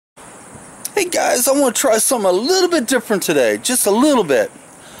Hey guys, I want to try something a little bit different today, just a little bit.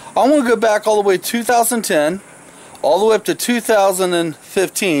 I want to go back all the way to 2010, all the way up to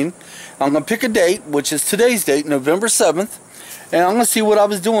 2015. I'm going to pick a date, which is today's date, November 7th, and I'm going to see what I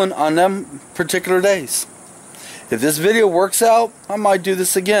was doing on them particular days. If this video works out, I might do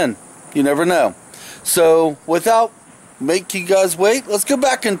this again. You never know. So, without making you guys wait, let's go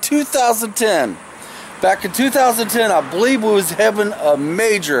back in 2010. Back in 2010, I believe we was having a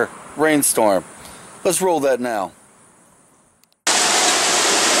major rainstorm. Let's roll that now.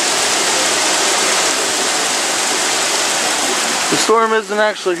 The storm isn't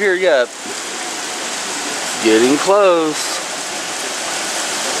actually here yet. It's getting close.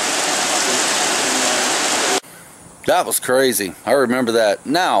 That was crazy. I remember that.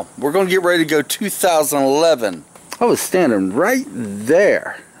 Now, we're going to get ready to go 2011. I was standing right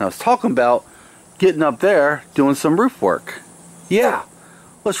there. I was talking about getting up there doing some roof work. Yeah.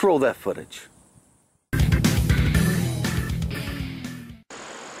 Let's roll that footage.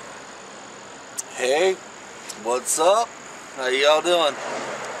 Hey, what's up? How y'all doing?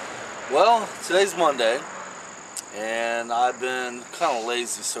 Well, today's Monday, and I've been kind of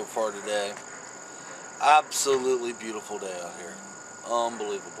lazy so far today. Absolutely beautiful day out here.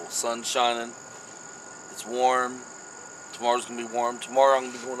 Unbelievable. Sun shining. It's warm. Tomorrow's going to be warm. Tomorrow I'm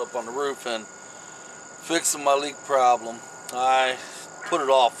going to be going up on the roof and fixing my leak problem. I put it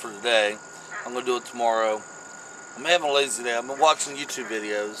off for today. I'm going to do it tomorrow. I'm having a lazy day. I've been watching YouTube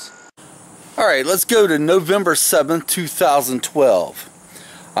videos. Alright, let's go to November 7th, 2012.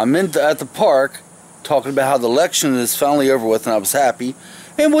 I'm at the park talking about how the election is finally over with and I was happy.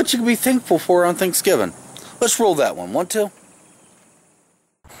 And what you can be thankful for on Thanksgiving. Let's roll that one. 1, 2.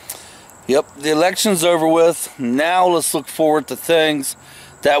 Yep, the election's over with. Now let's look forward to things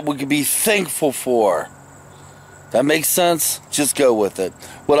that we can be thankful for. That makes sense? Just go with it.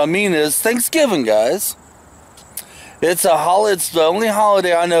 What I mean is Thanksgiving, guys. It's a holiday. It's the only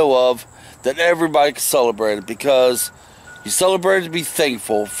holiday I know of that everybody can celebrate it because you celebrate it to be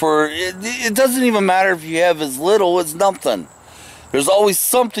thankful for. It doesn't even matter if you have as little as nothing. There's always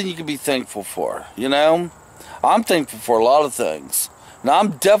something you can be thankful for. You know, I'm thankful for a lot of things. Now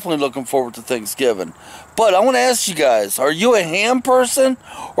I'm definitely looking forward to Thanksgiving. But I want to ask you guys: are you a ham person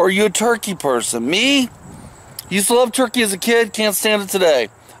or are you a turkey person? Me? Used to love turkey as a kid, can't stand it today.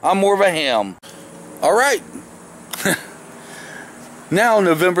 I'm more of a ham. Alright. Now,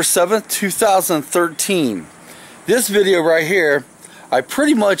 November 7th, 2013. This video right here, I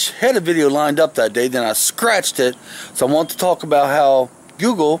pretty much had a video lined up that day, then I scratched it. So I want to talk about how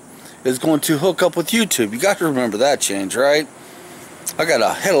Google is going to hook up with YouTube. You got to remember that change, right? I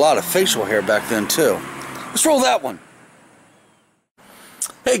had a lot of facial hair back then too. Let's roll that one.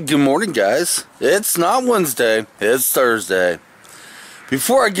 Hey, good morning guys. It's not Wednesday, it's Thursday.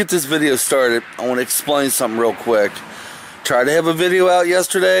 Before I get this video started, I want to explain something real quick. Tried to have a video out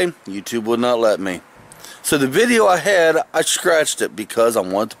yesterday, YouTube would not let me. So the video I had, I scratched it because I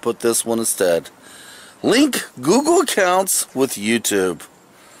wanted to put this one instead. Link Google accounts with YouTube.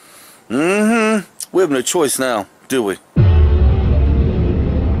 We have no choice now, do we?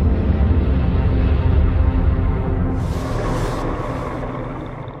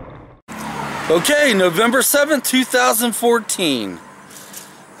 Okay, November 7th, 2014.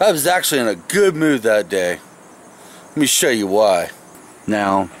 I was actually in a good mood that day. Let me show you why.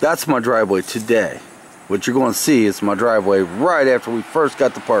 Now, that's my driveway today. What you're going to see is my driveway right after we first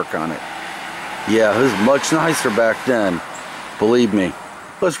got the park on it. Yeah, it was much nicer back then. Believe me.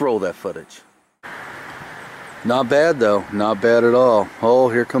 Let's roll that footage. Not bad though. Not bad at all. Oh,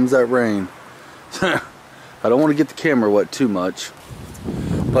 here comes that rain. I don't want to get the camera wet too much.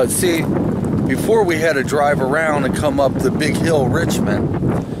 But see, before we had to drive around and come up the big hill Richmond.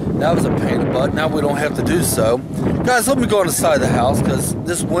 That was a pain in the butt. Now we don't have to do so. Guys, let me go on the side of the house because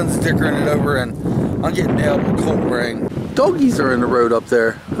this wind's dickering it over and I'm getting nailed with cold rain. Doggies are in the road up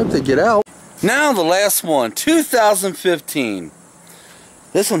there. Hope they get out. Now the last one, 2015.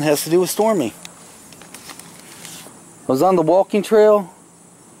 This one has to do with Stormy. I was on the walking trail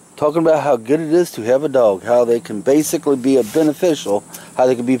talking about how good it is to have a dog, how they can basically be beneficial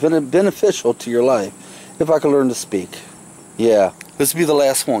to your life if I can learn to speak. Yeah, this will be the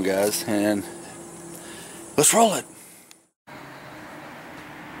last one, guys, and let's roll it.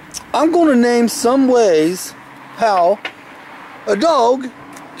 I'm going to name some ways how a dog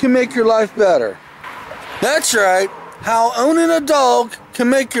can make your life better. That's right, how owning a dog can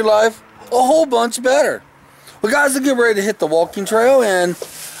make your life a whole bunch better. Well, guys, let's get ready to hit the walking trail, and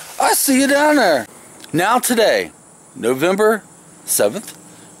I see you down there. Now today, November 7th,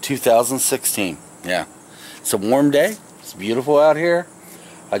 2016. Yeah, it's a warm day. It's beautiful out here.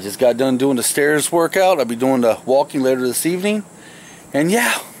 I just got done doing the stairs workout. I'll be doing the walking later this evening. And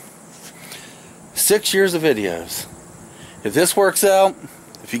yeah, 6 years of videos. If this works out,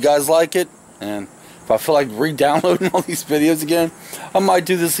 if you guys like it, and if I feel like re-downloading all these videos again, I might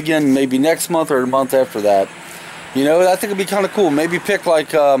do this again maybe next month or the month after that. You know, I think it'd be kind of cool. Maybe pick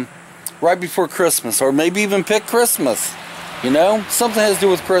like right before Christmas, or maybe even pick Christmas. You know, something has to do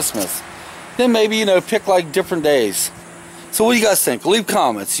with Christmas. Then maybe, you know, pick like different days. So what do you guys think? Leave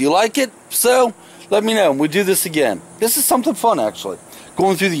comments. You like it? So let me know. We do this again. This is something fun, actually.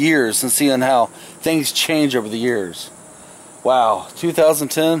 Going through the years and seeing how things change over the years. Wow.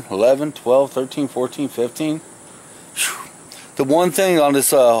 2010, 11, 12, 13, 14, 15. Whew. The one thing on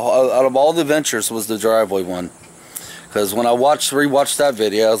this, out of all the adventures, was the driveway one. Because when I rewatched that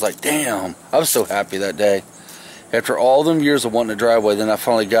video, I was like, damn. I was so happy that day. After all them years of wanting a driveway, then I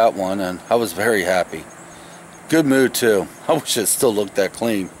finally got one, and I was very happy. Good mood, too. I wish it still looked that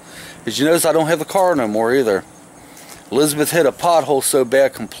clean. Did you notice I don't have the car no more either? Elizabeth hit a pothole so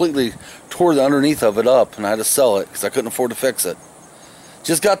bad, completely tore the underneath of it up, and I had to sell it because I couldn't afford to fix it.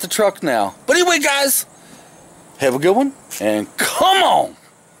 Just got the truck now. But anyway, guys, have a good one, and come on!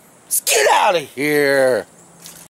 Let's get out of here!